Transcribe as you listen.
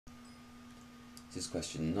This is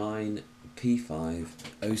question 9, P5,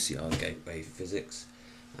 OCR Gateway Physics,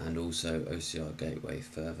 and also OCR Gateway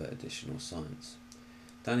Further Additional Science.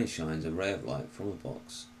 Danny shines a ray of light from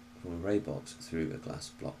a ray box through a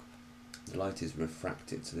glass block. The light is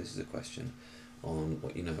refracted, so this is a question on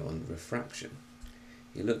what you know on refraction.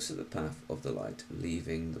 He looks at the path of the light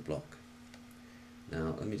leaving the block.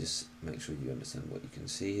 Now let me just make sure you understand what you can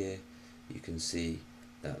see here. You can see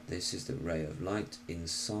that this is the ray of light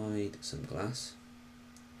inside some glass.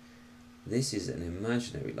 This is an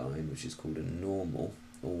imaginary line which is called a normal,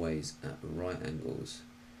 always at right angles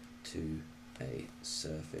to a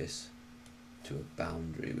surface, to a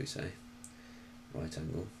boundary we say, right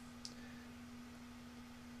angle.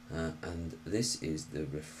 And this is the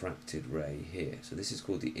refracted ray here. So this is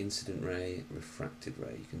called the incident ray, refracted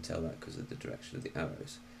ray. You can tell that because of the direction of the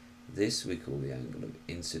arrows. This we call the angle of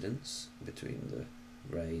incidence between the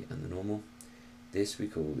ray and the normal. This we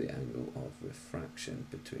call the angle of refraction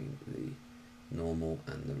between the normal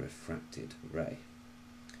and the refracted ray.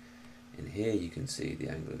 And here you can see the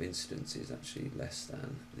angle of incidence is actually less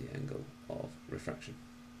than the angle of refraction.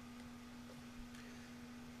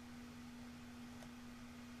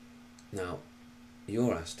 Now,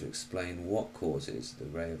 you're asked to explain what causes the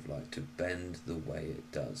ray of light to bend the way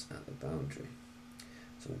it does at the boundary.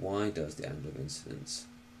 So why does the angle of incidence,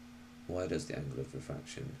 why does the angle of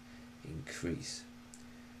refraction increase?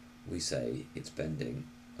 We say it's bending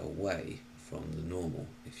away from the normal,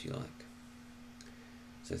 if you like.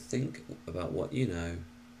 So think about what you know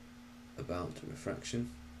about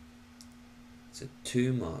refraction. It's a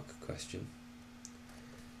 2-mark question.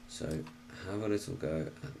 So have a little go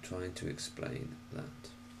at trying to explain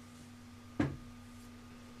that.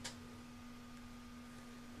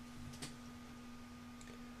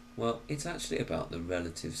 Well, it's actually about the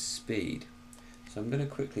relative speed. So I'm going to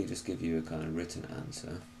quickly just give you a kind of written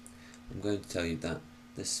answer. I'm going to tell you that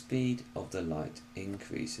the speed of the light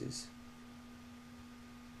increases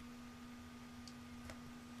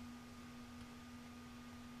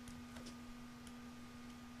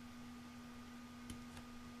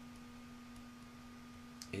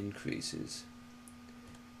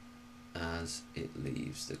as it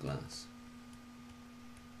leaves the glass.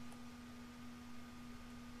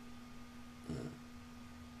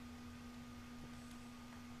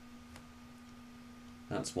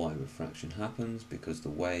 That's why refraction happens, because the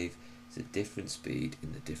wave is a different speed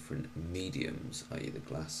in the different mediums, i.e. the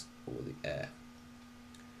glass or the air.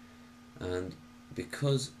 And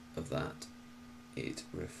because of that, it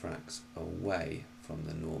refracts away from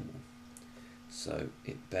the normal. So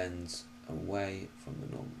it bends away from the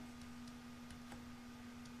normal.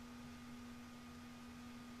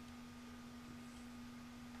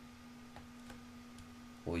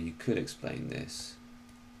 Or you could explain this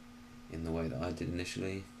in the way that I did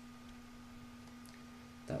initially,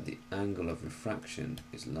 that the angle of refraction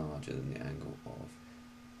is larger than the angle of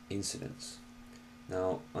incidence.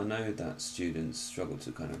 Now I know that students struggle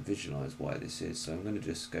to kind of visualize why this is, so I'm going to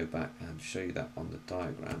just go back and show you that on the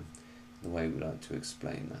diagram, the way we like to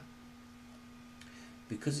explain that.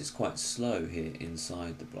 Because it's quite slow here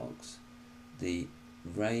inside the blocks, the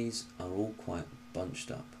rays are all quite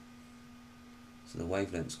bunched up, so the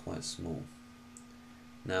wavelength's quite small.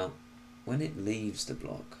 Now when it leaves the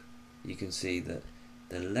block, you can see that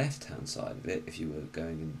the left hand side of it, if you were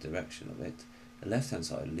going in the direction of it, the left hand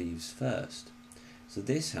side leaves first. So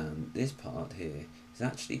this part here is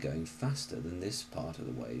actually going faster than this part of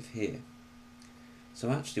the wave here.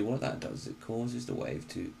 So actually what that does is it causes the wave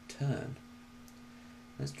to turn.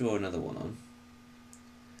 Let's draw another one on.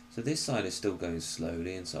 So this side is still going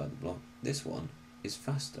slowly inside the block. This one is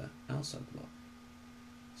faster outside the block.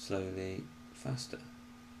 Slowly, faster.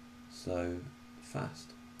 So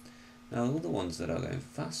fast. Now all the ones that are going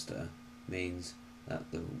faster means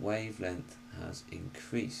that the wavelength has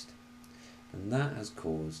increased, and that has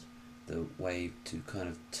caused the wave to kind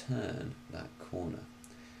of turn that corner.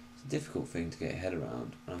 It's a difficult thing to get your head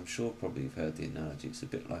around, and I'm sure probably you've heard the analogy. It's a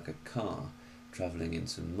bit like a car travelling in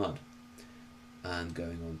some mud and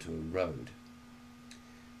going onto a road.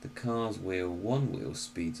 The car's one wheel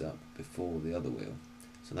speeds up before the other wheel,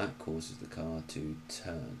 so that causes the car to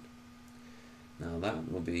turn. Now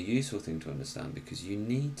that will be a useful thing to understand, because you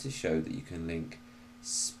need to show that you can link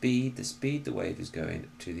speed, the speed the wave is going,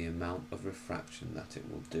 to the amount of refraction that it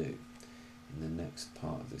will do in the next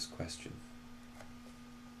part of this question.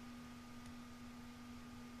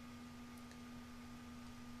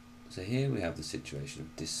 So here we have the situation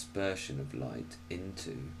of dispersion of light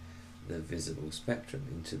into the visible spectrum,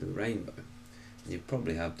 into the rainbow. And you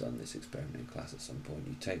probably have done this experiment in class at some point.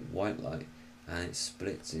 You take white light and it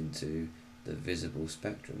splits into the visible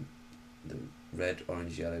spectrum. the red,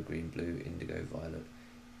 orange, yellow, green, blue, indigo, violet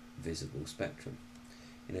visible spectrum.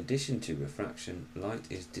 In addition to refraction, light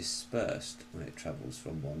is dispersed when it travels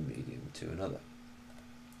from one medium to another.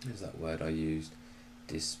 There's that word I used,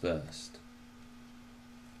 dispersed.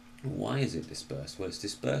 Why is it dispersed? Well, it's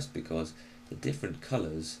dispersed because the different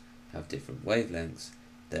colours have different wavelengths,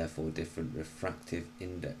 therefore different refractive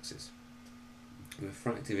indexes.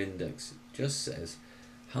 Refractive index just says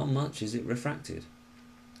how much is it refracted.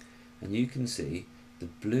 And you can see the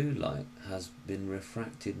blue light has been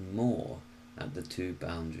refracted more at the two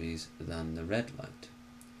boundaries than the red light.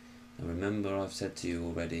 And remember, I've said to you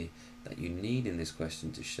already that you need in this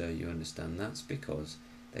question to show you understand that's because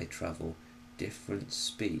they travel different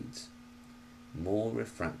speeds. More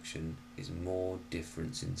refraction is more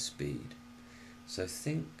difference in speed. So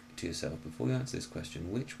think to yourself, before you answer this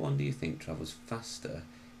question, which one do you think travels faster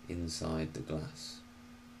inside the glass?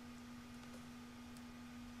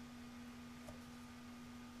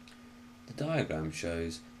 The diagram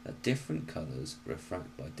shows that different colours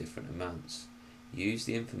refract by different amounts. Use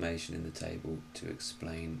the information in the table to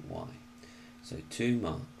explain why. So 2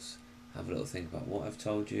 marks. Have a little think about what I've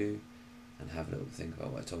told you, and have a little think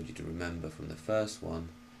about what I told you to remember from the first one,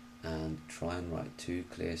 and try and write 2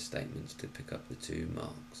 clear statements to pick up the 2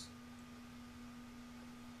 marks.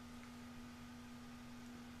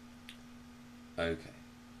 Okay,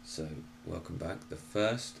 so welcome back. The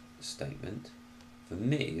first statement for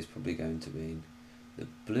me is probably going to mean the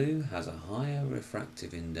blue has a higher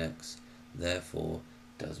refractive index, therefore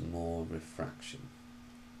does more refraction.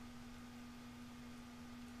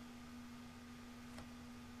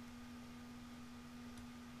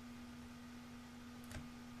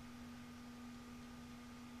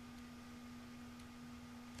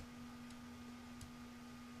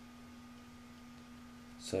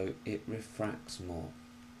 So it refracts more.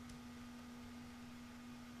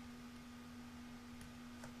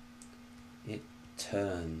 It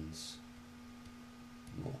turns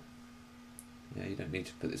more. Yeah, you don't need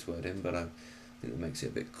to put this word in, but I think that makes it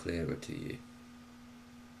a bit clearer to you.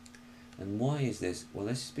 And why is this? Well,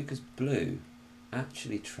 this is because blue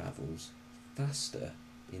actually travels faster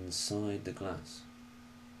inside the glass.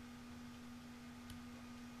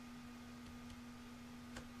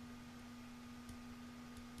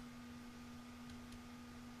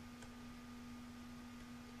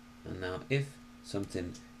 And now if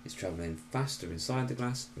something is travelling faster inside the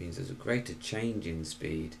glass, it means there's a greater change in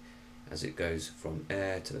speed as it goes from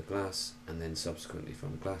air to the glass and then subsequently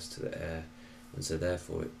from glass to the air, and so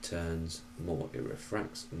therefore it turns more, it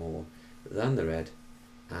refracts more than the red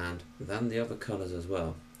and than the other colours as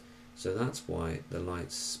well. So that's why the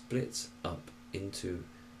light splits up into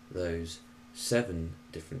those 7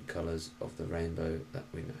 different colours of the rainbow that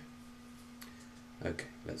we know. Okay,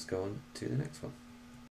 let's go on to the next one.